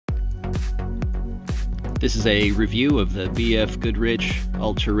This is a review of the BF Goodrich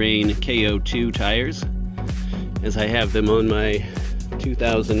all-terrain KO2 tires, as I have them on my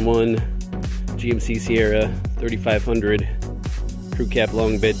 2001 GMC Sierra 3500 crew cab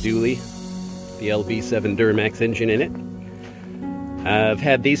long bed dually, the LB7 Duramax engine in it. I've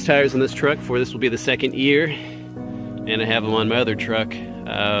had these tires on this truck for this will be the second year, and I have them on my other truck.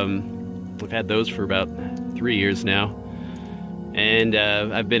 I've had those for about 3 years now, and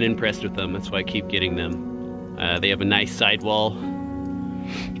I've been impressed with them. That's why I keep getting them. They have a nice sidewall.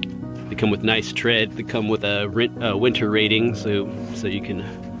 They come with nice tread. They come with a winter rating, so you can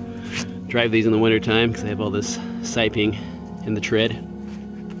drive these in the winter time because they have all this siping in the tread.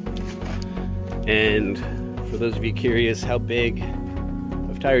 And for those of you curious how big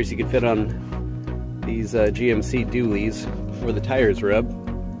of tires you can fit on these GMC dualies before the tires rub,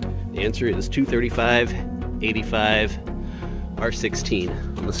 the answer is 235, 85,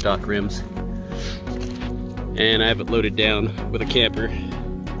 R16 on the stock rims. And I have it loaded down with a camper,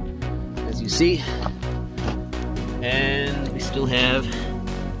 as you see, and we still have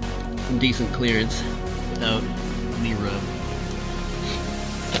some decent clearance without any rub.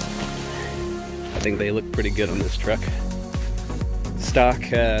 I think they look pretty good on this truck. Stock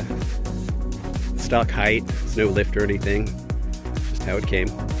height, there's no lift or anything, just how it came.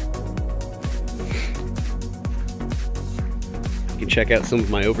 You can check out some of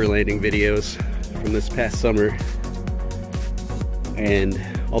my overlanding videos from this past summer, and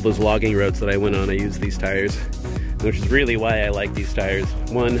all those logging roads that I went on, I used these tires, which is really why I like these tires.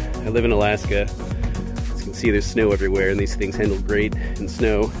 One, I live in Alaska. As you can see, there's snow everywhere, and these things handle great in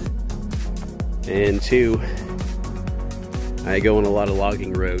snow. And two, I go on a lot of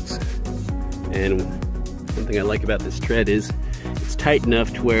logging roads, and one thing I like about this tread is it's tight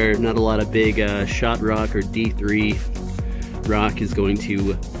enough to where not a lot of big shot rock or D3 rock is going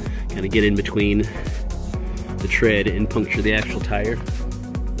to kind of get in between the tread and puncture the actual tire,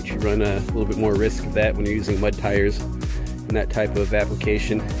 which you run a little bit more risk of that when you're using mud tires in that type of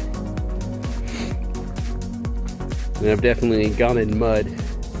application. And I've definitely gone in mud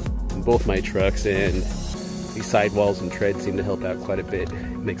in both my trucks, and these sidewalls and treads seem to help out quite a bit.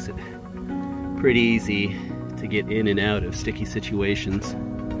 It makes it pretty easy to get in and out of sticky situations.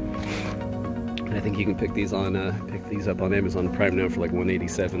 I think you can pick these up on Amazon Prime now for like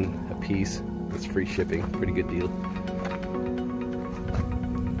 $187 a piece. That's free shipping. Pretty good deal.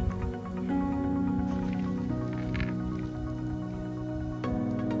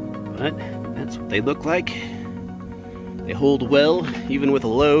 But that's what they look like. They hold well, even with a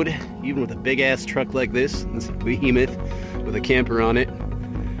load, even with a big ass truck like this behemoth with a camper on it.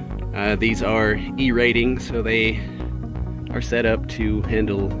 These are E-rating, so they are set up to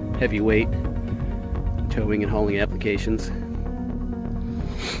handle heavy weight, towing and hauling applications.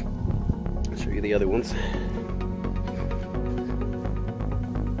 I'll show you the other ones.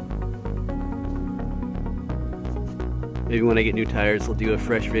 Maybe when I get new tires, I'll do a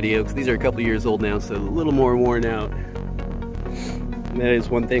fresh video, because these are a couple years old now, so a little more worn out. And that is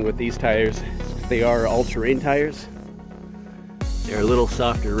one thing with these tires. They are all-terrain tires. They're a little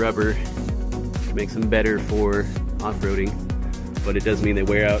softer rubber, which makes them better for off-roading, but it does mean they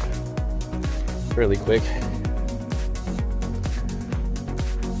wear out fairly quick.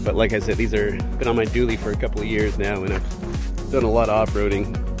 But like I said, these are been on my dually for a couple of years now, and I've done a lot of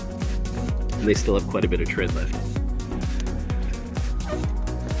off-roading, and they still have quite a bit of tread left.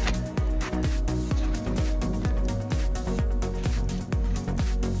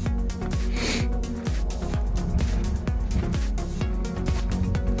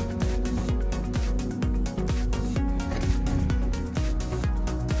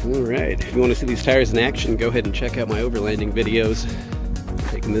 Alright, if you want to see these tires in action, go ahead and check out my overlanding videos. I'm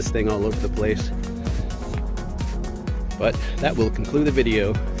taking this thing all over the place. But that will conclude the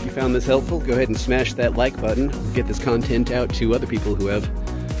video. If you found this helpful, go ahead and smash that like button. Get this content out to other people who have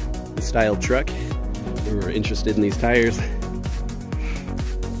a styled truck, who are interested in these tires.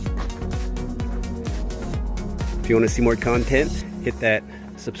 If you want to see more content, hit that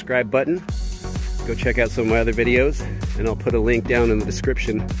subscribe button. Go check out some of my other videos, and I'll put a link down in the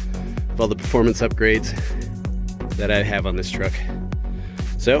description of all the performance upgrades that I have on this truck.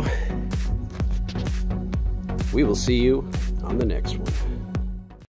 So, we will see you on the next one.